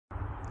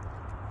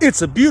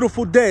It's a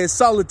beautiful day at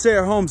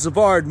Solitaire Homes of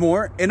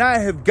Ardmore, and I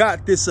have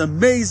got this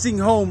amazing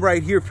home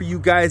right here for you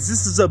guys.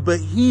 This is a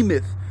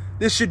behemoth.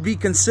 This should be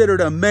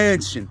considered a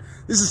mansion.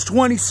 This is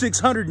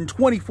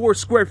 2,624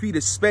 square feet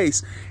of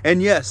space,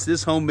 and yes,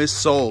 this home is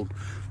sold.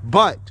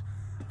 But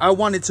I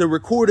wanted to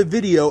record a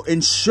video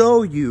and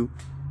show you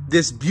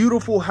this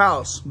beautiful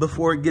house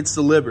before it gets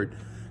delivered.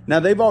 Now,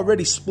 they've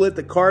already split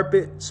the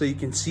carpet, so you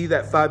can see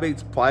that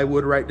 5/8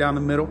 plywood right down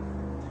the middle.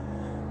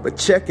 But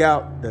check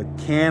out the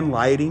can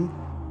lighting.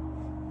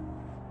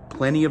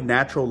 Plenty of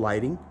natural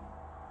lighting.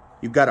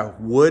 You've got a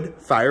wood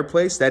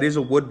fireplace. That is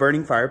a wood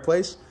burning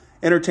fireplace.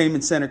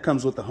 Entertainment center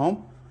comes with the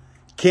home.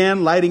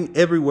 Can lighting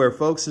everywhere,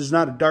 folks. There's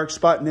not a dark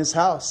spot in this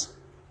house.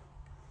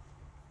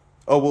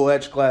 Oval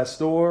etched glass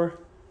door.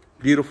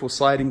 Beautiful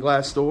sliding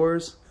glass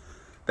doors.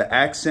 The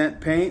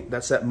accent paint.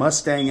 That's that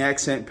Mustang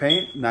accent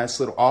paint. Nice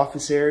little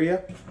office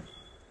area.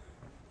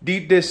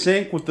 Deep dish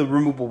sink with the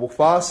removable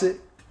faucet.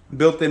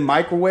 Built-in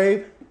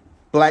microwave.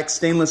 Black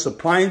stainless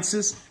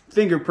appliances.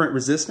 Fingerprint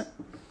resistant.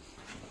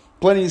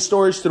 Plenty of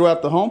storage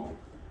throughout the home.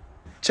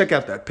 Check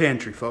out that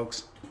pantry,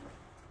 folks.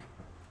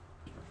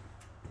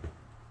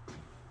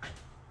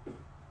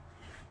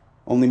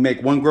 Only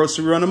make one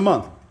grocery run a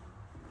month.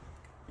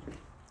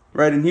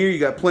 Right in here, you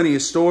got plenty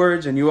of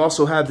storage, and you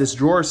also have this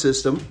drawer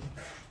system.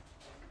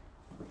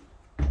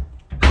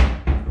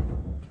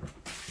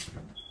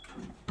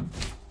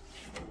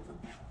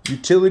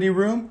 Utility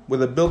room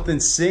with a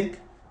built-in sink.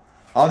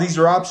 All these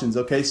are options,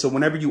 okay? So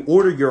whenever you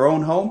order your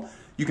own home,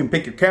 you can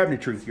pick your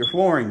cabinetry, your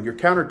flooring, your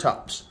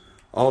countertops.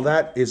 All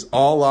that is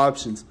all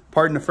options.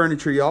 Pardon the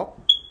furniture, y'all.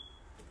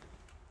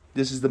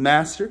 This is the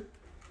master.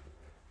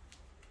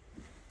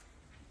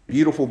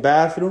 Beautiful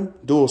bathroom,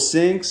 dual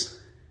sinks.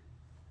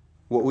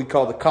 What we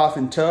call the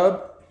coffin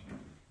tub.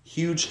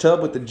 Huge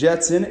tub with the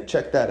jets in it.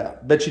 Check that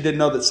out. Bet you didn't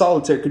know that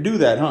Solitaire could do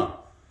that, huh?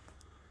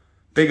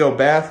 Big old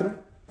bathroom.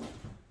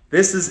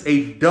 This is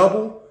a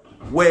double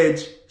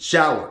wedge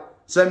shower.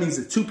 So that means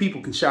that two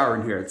people can shower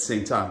in here at the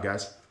same time,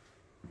 guys.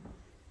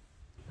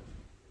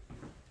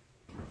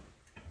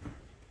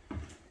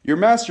 Your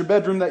master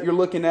bedroom that you're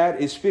looking at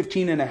is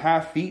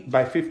 15.5 feet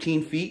by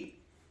 15 feet.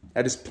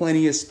 That is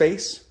plenty of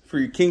space for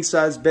your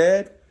king-size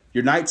bed,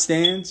 your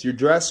nightstands, your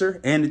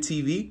dresser, and a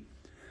TV.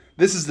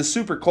 This is the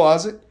super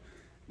closet.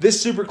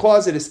 This super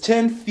closet is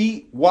 10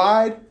 feet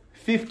wide,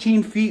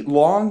 15 feet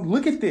long.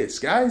 Look at this,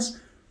 guys.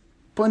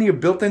 Plenty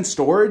of built-in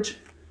storage.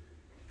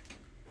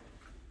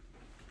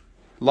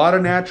 A lot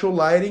of natural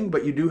lighting,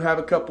 but you do have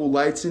a couple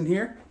lights in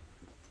here.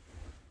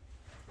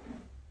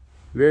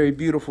 Very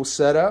beautiful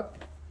setup.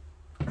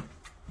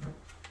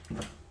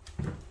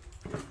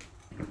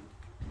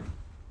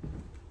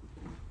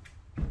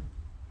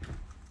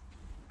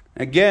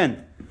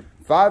 Again,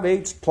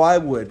 5/8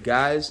 plywood,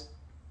 guys.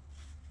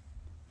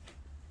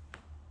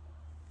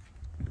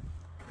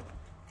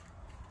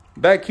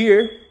 Back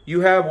here,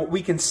 you have what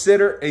we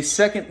consider a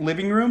second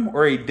living room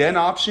or a den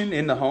option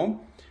in the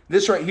home.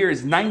 This right here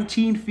is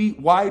 19 feet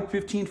wide,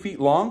 15 feet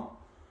long.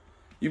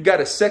 You've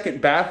got a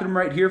second bathroom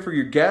right here for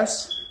your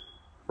guests,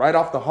 right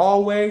off the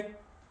hallway.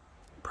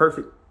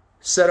 Perfect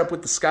setup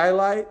with the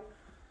skylight.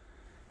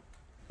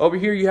 Over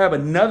here, you have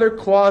another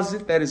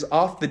closet that is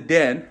off the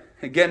den.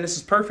 Again, this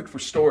is perfect for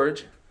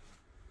storage.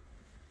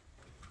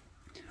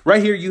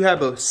 Right here, you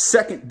have a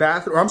second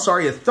bathroom,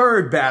 a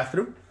third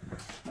bathroom.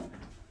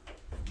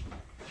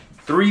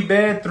 3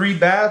 bed, 3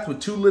 bath with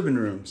 2 living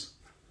rooms.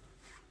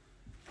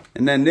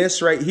 And then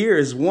this right here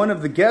is one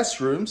of the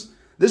guest rooms.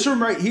 This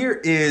room right here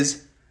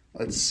is,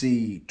 let's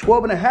see,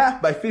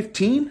 12.5 by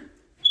 15.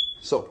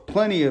 So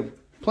plenty of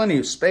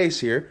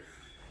space here.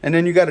 And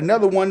then you got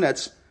another one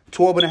that's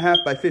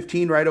 12.5 by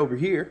 15 right over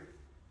here.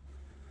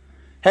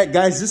 Heck,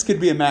 guys, this could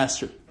be a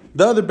master.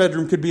 The other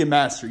bedroom could be a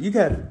master. You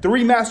got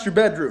 3 master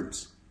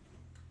bedrooms.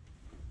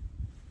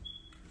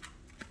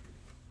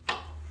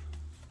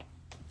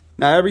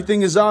 Now,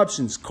 everything is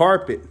options.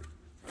 Carpet,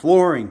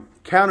 flooring,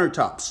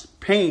 countertops,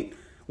 paint.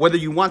 Whether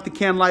you want the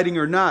can lighting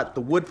or not,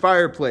 the wood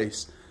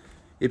fireplace.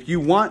 If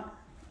you want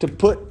to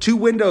put 2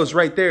 windows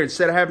right there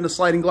instead of having the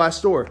sliding glass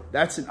door,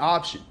 that's an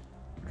option.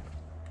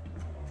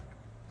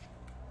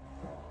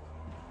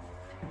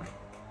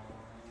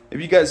 If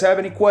you guys have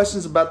any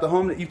questions about the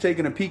home that you've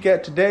taken a peek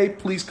at today,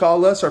 please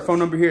call us. Our phone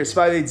number here is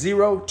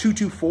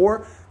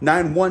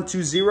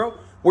 580-224-9120.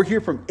 We're here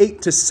from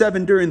 8 to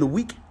 7 during the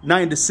week,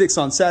 9 to 6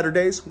 on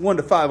Saturdays, 1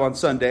 to 5 on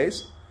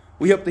Sundays.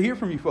 We hope to hear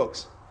from you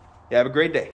folks. You have a great day.